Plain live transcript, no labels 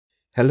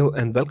Hello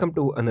and welcome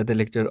to another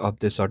lecture of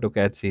this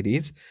AutoCAD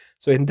series.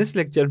 So in this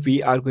lecture,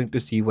 we are going to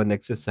see one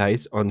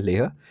exercise on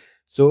layer.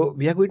 So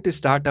we are going to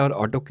start our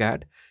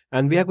AutoCAD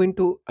and we are going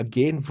to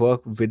again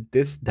work with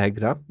this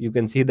diagram. You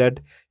can see that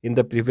in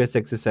the previous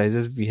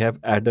exercises, we have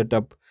added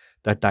up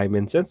the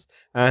dimensions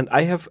and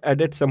I have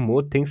added some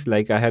more things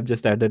like I have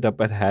just added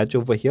up a hatch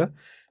over here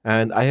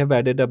and I have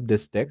added up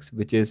this text,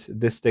 which is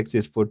this text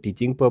is for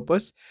teaching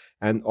purpose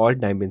and all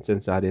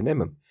dimensions are in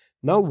mm.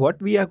 Now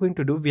what we are going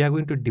to do, we are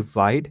going to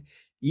divide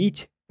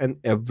each and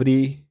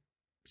every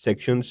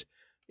sections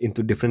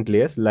into different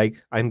layers. Like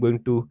I'm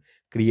going to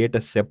create a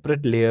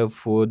separate layer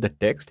for the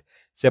text,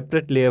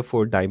 separate layer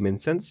for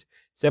dimensions,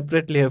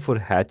 separate layer for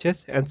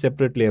hatches, and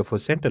separate layer for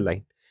center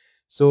line.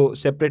 So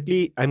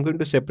separately I'm going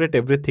to separate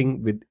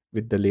everything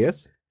with the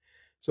layers.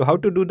 So how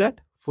to do that?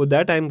 For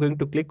that I'm going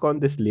to click on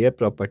this layer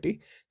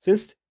property.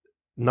 Since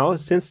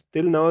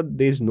till now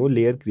there is no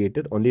layer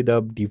created, only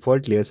the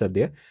default layers are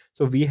there,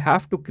 so we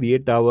have to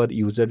create our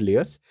user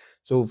layers.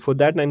 So for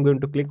that I'm going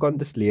to click on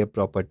this layer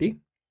property,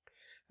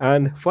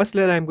 and first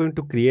layer I'm going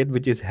to create,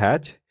 which is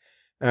hatch.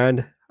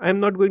 And I'm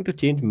not going to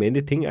change many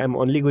things, I'm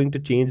only going to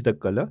change the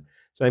color.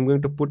 So I'm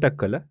going to put a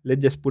color,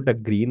 let's just put a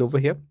green over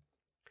here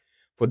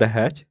for the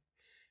hatch.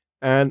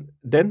 And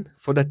then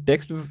for the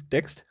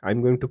text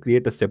I'm going to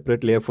create a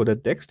separate layer for the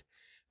text,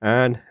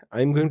 and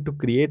I'm going to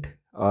create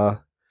a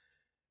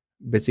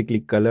basically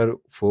color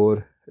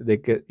for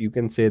you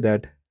can say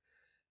that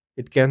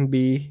it can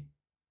be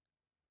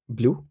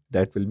blue,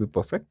 that will be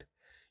perfect.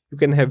 You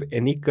can have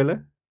any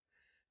color.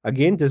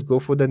 Again, just go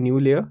for the new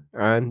layer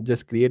and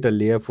just create a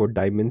layer for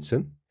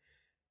dimension.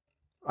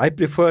 I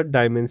prefer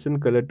dimension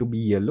color to be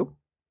yellow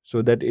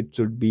so that it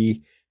should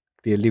be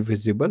clearly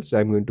visible, so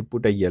I'm going to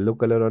put a yellow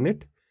color on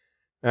it.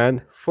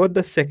 And for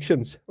the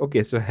sections,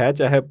 okay, so hatch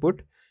I have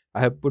put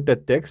a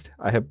text,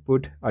 I have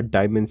put a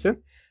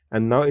dimension,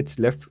 and now it's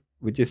left,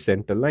 which is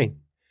center line.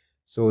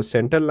 So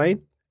center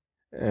line,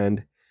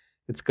 and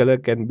its color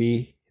can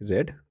be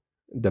red.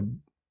 The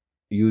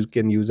You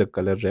can use a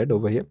color red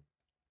over here.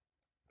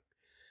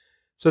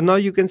 So now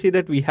you can see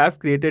that we have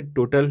created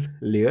total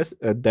layers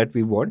that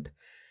we want,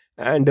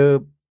 and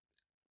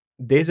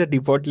there's a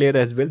default layer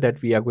as well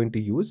that we are going to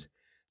use.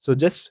 So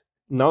just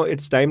now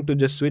it's time to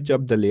just switch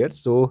up the layers.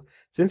 So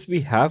since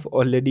we have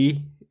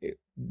already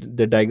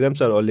the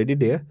diagrams are already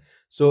there,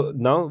 so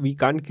now we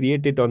can't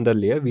create it on the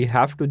layer, we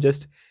have to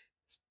just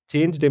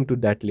change them to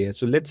that layer.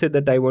 So let's say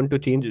that I want to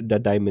change the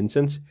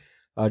dimensions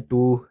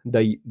to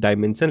the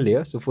dimension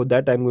layer. So for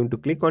that I'm going to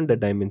click on the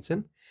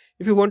dimension.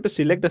 If you want to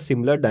select a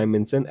similar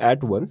dimension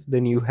at once,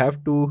 then you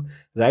have to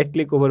right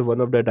click over one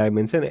of the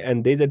dimension,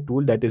 and there's a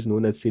tool that is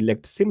known as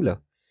select similar.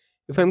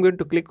 If I'm going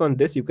to click on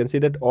this, you can see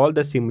that all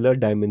the similar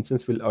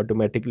dimensions will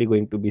automatically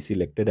going to be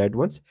selected at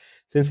once.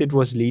 Since it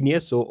was linear,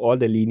 so all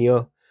the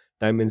linear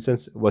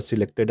dimensions was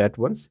selected at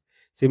once.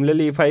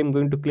 Similarly, if I'm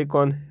going to click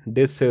on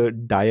this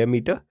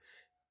diameter,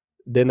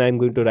 then I'm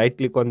going to right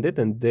click on it,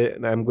 and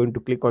then I'm going to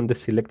click on the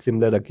select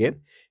similar again.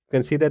 You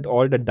can see that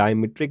all the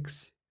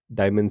diametrics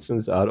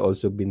dimensions are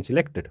also been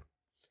selected.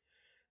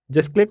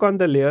 Just click on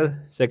the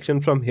layer section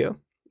from here,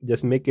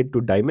 just make it to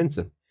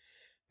dimension.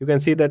 You can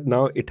see that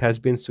now it has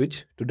been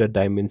switched to the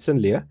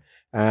dimension layer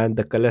and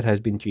the color has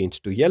been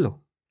changed to yellow.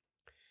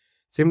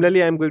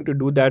 Similarly, I'm going to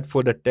do that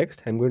for the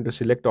text. I'm going to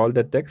select all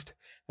the text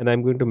and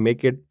I'm going to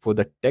make it for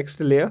the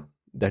text layer,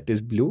 that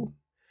is blue.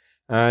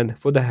 And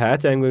for the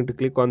hatch, I'm going to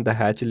click on the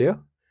hatch layer,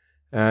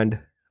 and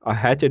a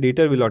hatch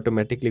editor will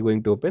automatically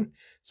going to open.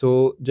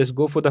 So just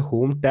go for the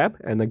home tab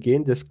and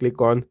again just click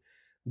on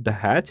the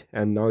hatch,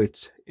 and now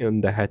it's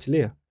in the hatch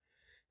layer.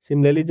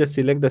 Similarly, just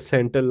select the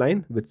center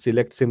line with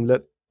select similar.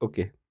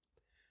 Okay,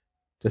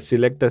 just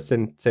select the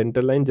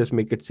center line, just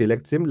make it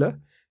select similar.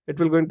 It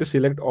will going to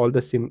select all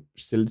the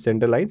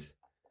center lines.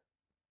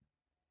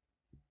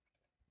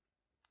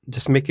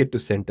 Just make it to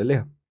center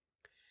layer,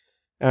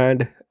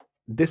 and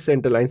this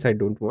center lines I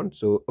don't want.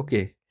 So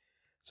okay,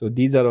 so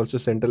these are also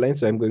center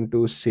lines, so I'm going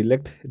to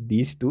select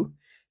these two,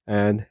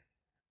 and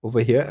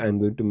over here I'm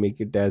going to make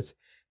it as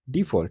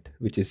default,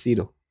 which is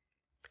 0.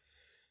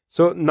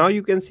 So now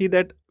you can see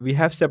that we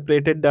have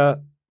separated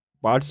the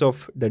parts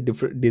of the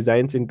different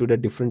designs into the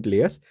different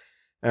layers,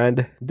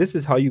 and this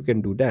is how you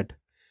can do that.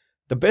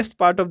 The best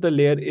part of the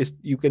layer is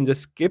you can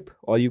just skip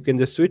or you can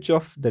just switch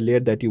off the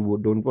layer that you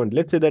don't want.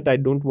 Let's say that I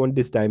don't want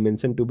this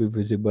dimension to be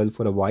visible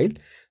for a while,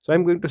 so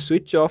I'm going to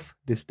switch off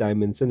this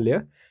dimension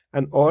layer,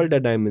 and all the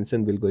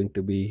dimension will going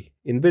to be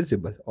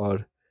invisible,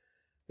 or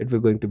it will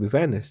going to be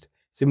vanished.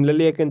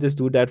 Similarly, I can just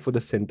do that for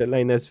the center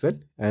line as well,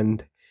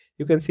 and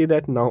you can see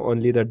that now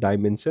only the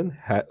dimension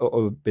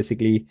or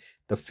basically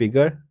the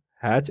figure,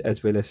 hatch,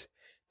 as well as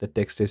the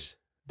text is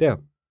there.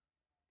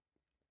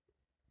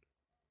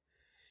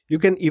 You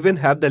can even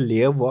have the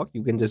layer walk.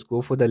 You can just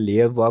go for the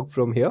layer walk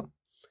from here.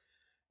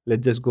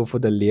 Let's just go for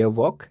the layer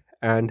walk,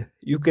 and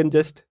you can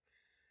just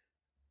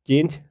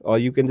change, or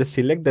you can just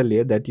select the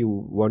layer that you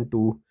want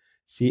to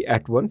see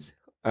at once,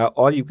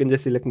 or you can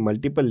just select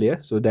multiple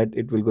layers so that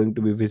it will going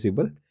to be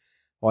visible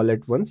all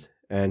at once,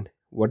 and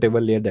whatever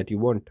layer that you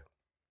want.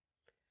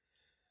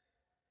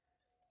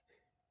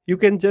 You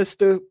can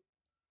just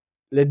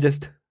let's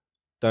just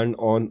turn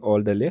on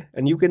all the layer,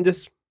 and you can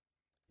just,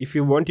 if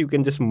you want, you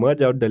can just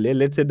merge out the layer.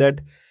 Let's say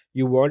that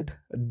you want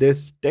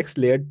this text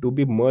layer to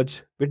be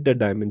merged with the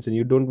dimension.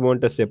 You don't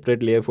want a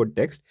separate layer for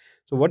text.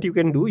 So what you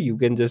can do, you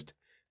can just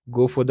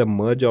go for the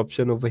merge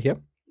option over here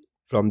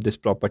from this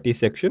property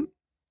section,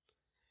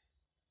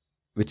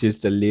 which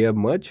is the layer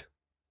merge.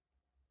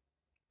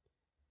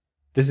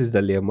 This is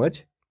the layer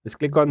merge. Just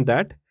click on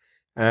that,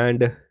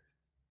 and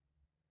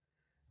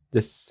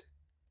just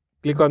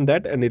click on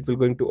that, and it will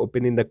going to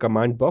open in the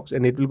command box,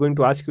 and it will going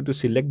to ask you to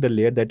select the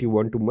layer that you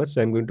want to merge.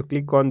 So I'm going to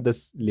click on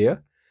this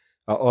layer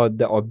or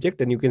the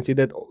object, and you can see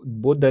that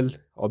both the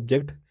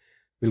object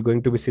will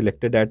going to be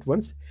selected at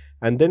once.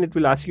 And then it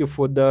will ask you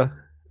for the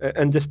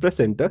and just press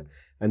enter,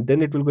 and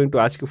then it will going to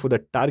ask you for the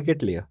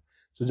target layer.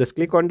 So just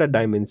click on the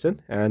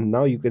dimension, and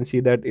now you can see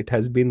that it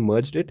has been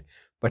merged it.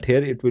 But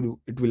here it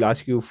will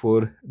ask you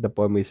for the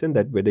permission,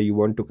 that whether you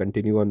want to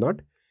continue or not.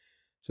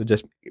 So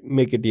just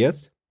make it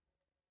yes,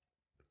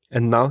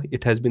 and now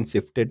it has been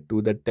shifted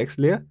to the text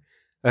layer,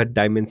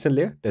 dimension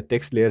layer. The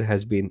text layer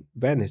has been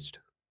vanished.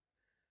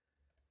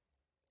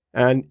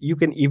 And you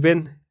can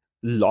even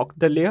lock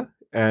the layer,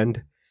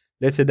 and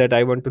let's say that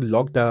I want to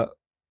lock the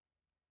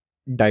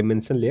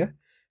dimension layer,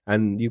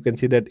 and you can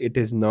see that it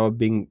is now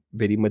being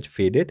very much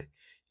faded.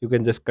 You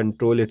can just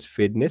control its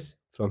fadeness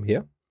from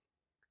here.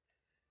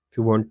 If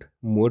you want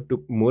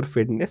more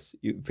fading,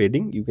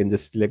 you can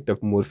just select a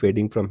more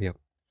fading from here.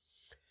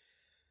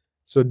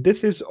 So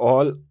this is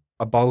all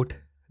about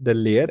the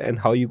layer and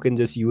how you can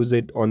just use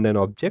it on an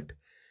object.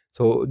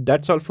 So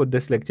that's all for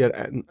this lecture,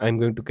 and I'm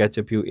going to catch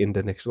up you in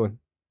the next one.